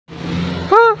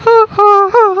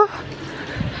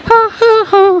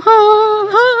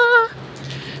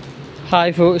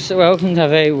Hi folks, welcome to a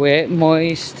very wet,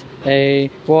 moist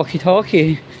Walkie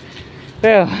Talkie.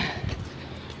 Well,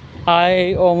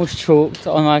 I almost choked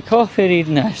on my coffee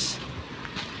reading this.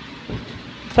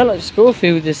 Philip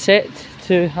Schofield is set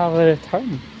to have a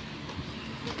return.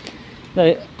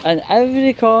 Now, in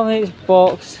every comics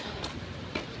box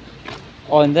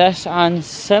on this and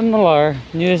similar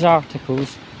news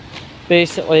articles,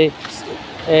 basically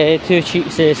two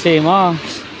cheeks of the same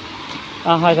arse,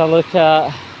 I had a look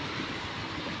at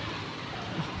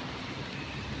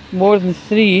more than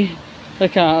three,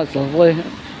 look at that, lovely.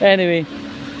 Anyway,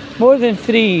 more than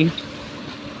three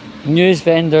news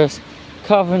vendors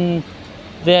covering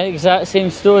the exact same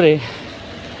story.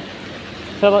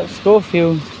 Philip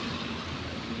Schofield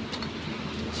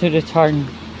to return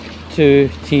to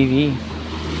TV.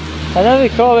 And every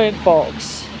comment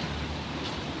box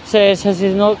says, has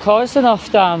he not caused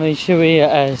enough damage the way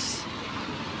it is?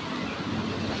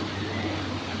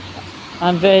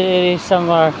 And very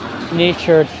similar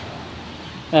natured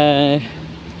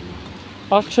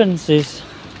utterances.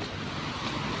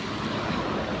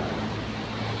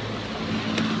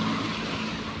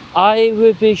 I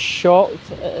would be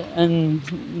shocked and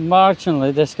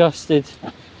marginally disgusted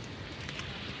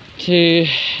to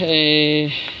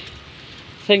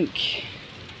think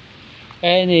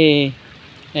any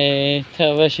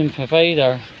television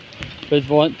provider would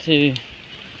want to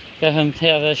give him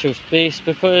television space,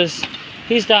 because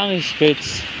he's damaged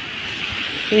goods,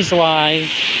 he's lied,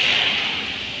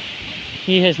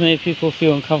 he has made people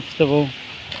feel uncomfortable,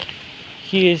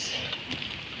 he has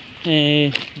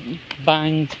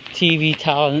banged TV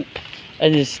talent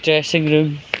in his dressing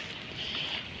room.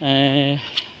 Do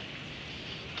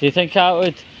you think that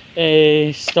would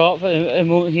stop and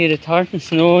won't he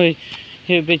returns? No, he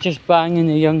would be just banging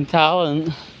the young talent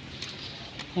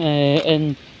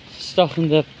and stuffing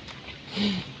the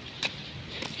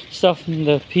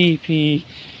PP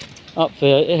up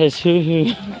his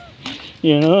hoo-hoo,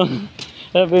 you know.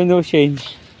 There'll be no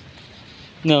change.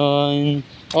 No, and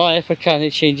life I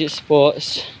can't change its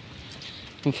spots,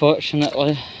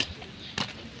 unfortunately.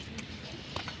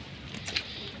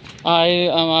 I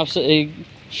am absolutely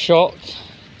shocked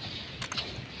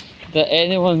that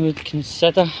anyone would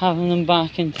consider having him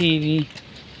back in TV,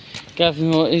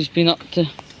 given what he's been up to.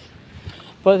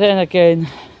 But then again,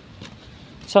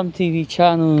 some TV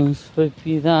channels would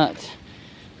be that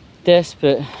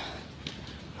desperate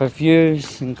for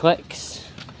views and clicks,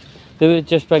 they would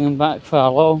just bring him back for a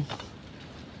lull,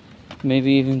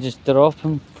 maybe even just drop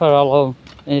him for a lull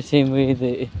in the same way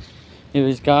that he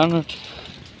was garnered.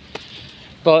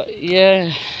 But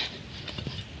yeah,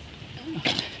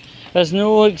 there's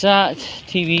no exact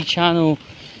TV channel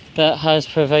that has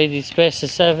provided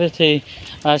specificity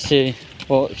as to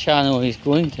what channel he's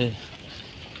going to.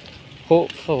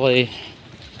 Hopefully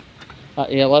at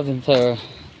the 11th hour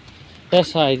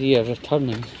this idea of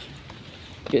returning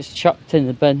gets chucked in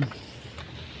the bin,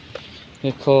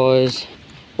 because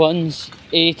once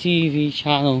a TV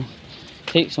channel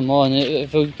takes him on,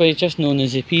 it will be just known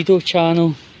as the pedo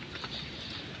channel.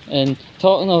 And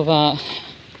talking of that,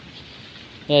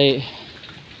 right,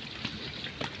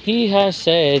 he has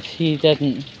said he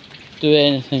didn't do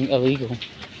anything illegal,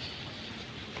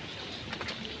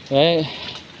 right?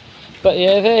 But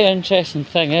the very interesting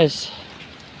thing is,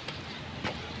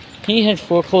 he had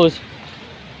foreclosed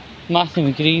Matthew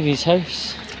McGreevy's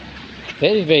house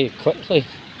very, very quickly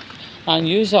and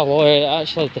used a lawyer to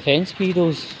actually defend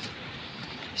pedos.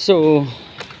 So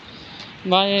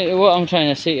what I'm trying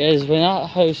to say is, when that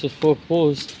house was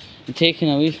foreclosed and taken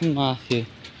away from Matthew,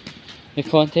 the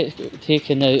content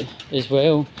taken out as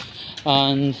well.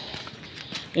 And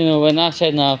you know, when I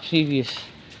said in a previous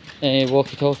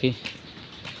Walkie Talkie,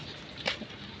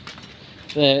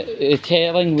 the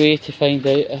telling way to find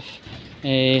out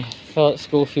if Philip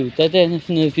Schofield did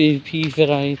anything of the VP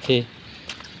variety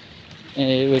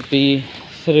would be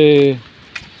through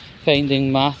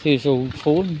finding Matthew's old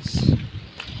phones.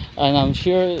 And I'm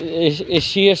sure the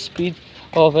sheer speed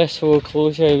of this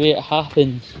foreclosure, the way it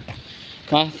happened,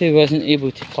 Matthew wasn't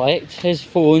able to collect his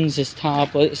phones, his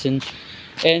tablets and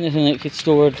anything that could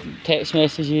store text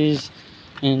messages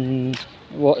and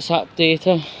WhatsApp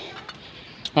data.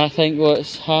 I think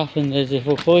what's happened is the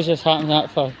foreclosure's happened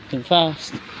that fucking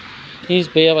fast. He's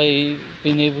barely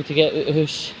been able to get out of the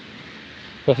house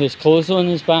with his clothes on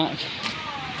his back,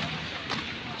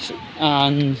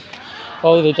 and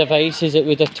all the devices that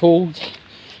would have told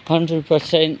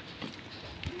 100%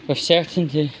 with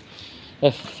certainty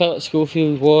if Philip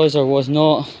Schofield was or was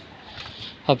not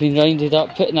have been rounded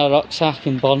up, put in a rucksack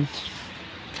and burnt,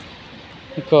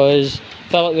 because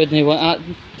Philip wouldn't want that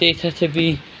data to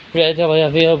be readily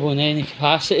available in any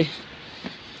capacity.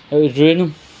 It would ruin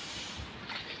them.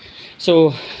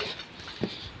 So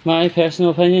my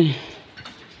personal opinion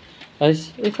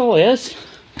is it probably is,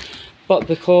 but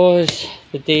because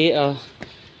the data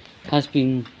has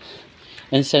been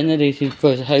incinerated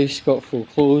because the house got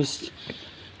foreclosed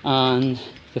and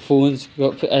the phones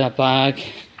got put in a bag,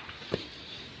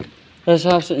 there's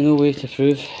absolutely no way to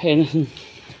prove anything,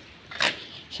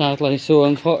 sadly. So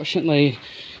unfortunately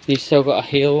he's still got a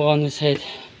halo on his head,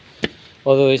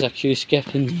 although he's accused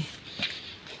skipping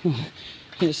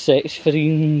sex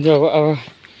fiends or whatever,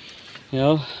 you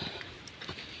know.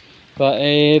 But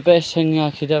best thing I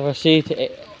could ever say to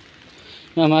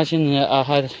imagine that I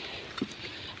had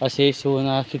a say so and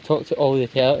I could talk to all the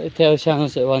tele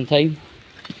channels at one time.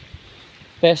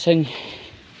 Best thing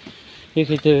you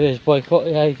could do is boycott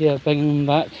the idea of bringing them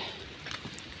back.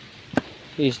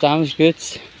 He's damaged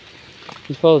goods.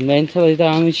 He's probably mentally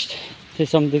damaged to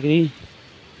some degree,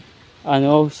 and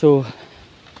also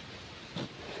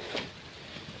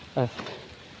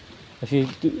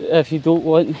if you don't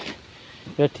want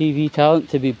your TV talent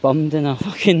to be bummed in a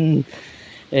fucking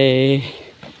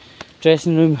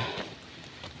dressing room,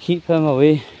 keep him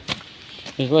away.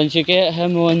 Because once you get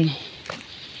him on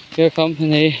your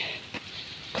company,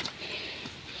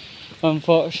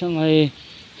 unfortunately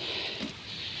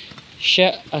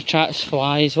shit attracts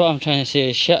flies. What I'm trying to say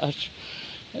is shit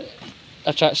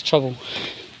attracts trouble,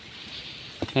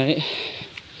 right?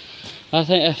 I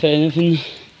think if anything,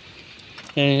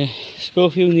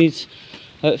 Schofield needs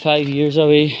about 5 years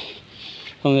away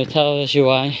from the television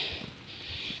UI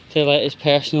to let his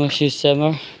personal issues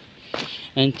simmer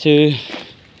and to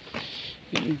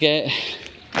get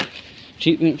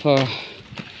treatment for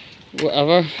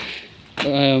whatever.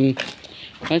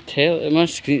 My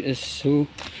screen is so...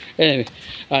 Anyway,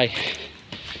 I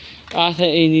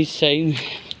think he needs time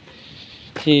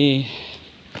to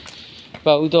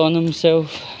build on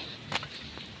himself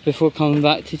before coming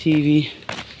back to TV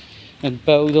and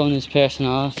build on his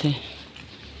personality,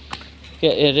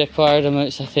 get the required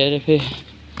amounts of therapy,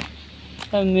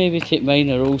 and maybe take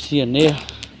minor roles here and there.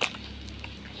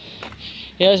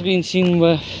 He has been seen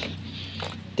with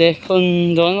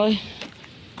Declan Donnelly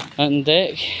and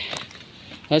Deck.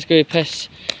 That's going to piss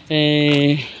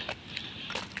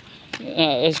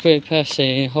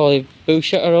Holly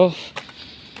Bullshitter off,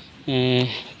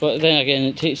 but then again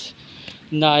it takes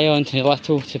nigh on to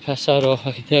little to piss her off,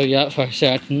 I can tell you that for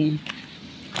certain.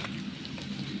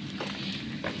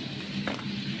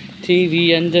 TV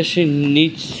industry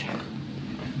needs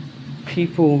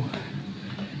people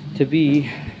to be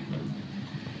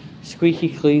squeaky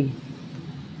clean.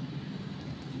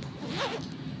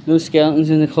 No skeletons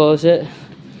in the closet,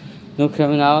 no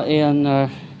criminality on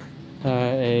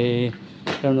their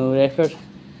criminal record,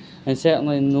 and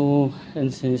certainly no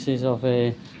instances of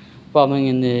bumming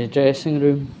in the dressing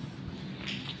room.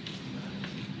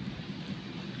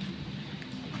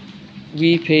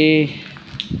 We pay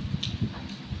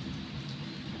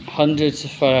hundreds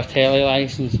for a telly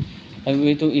license and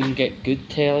we don't even get good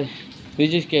telly. We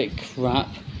just get crap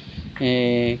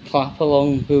clap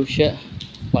along bullshit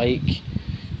like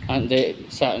Saturday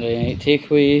Night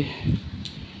Takeaway.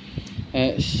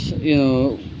 It's, you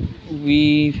know,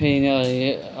 we pay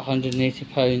nearly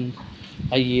 £180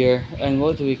 a year, and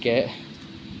what do we get?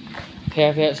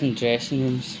 Perverts in dressing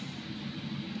rooms.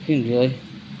 I mean, really,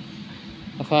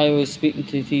 if I was speaking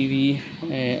to TV,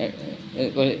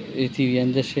 the TV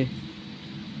industry,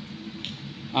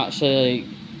 actually, like,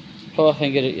 pull a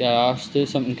finger at your arse, do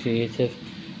something creative,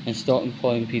 and stop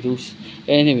employing pedos.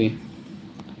 Anyway,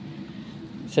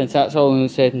 since that's all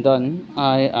said and done,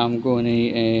 I am going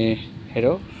to head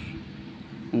off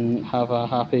and have a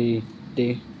happy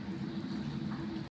day.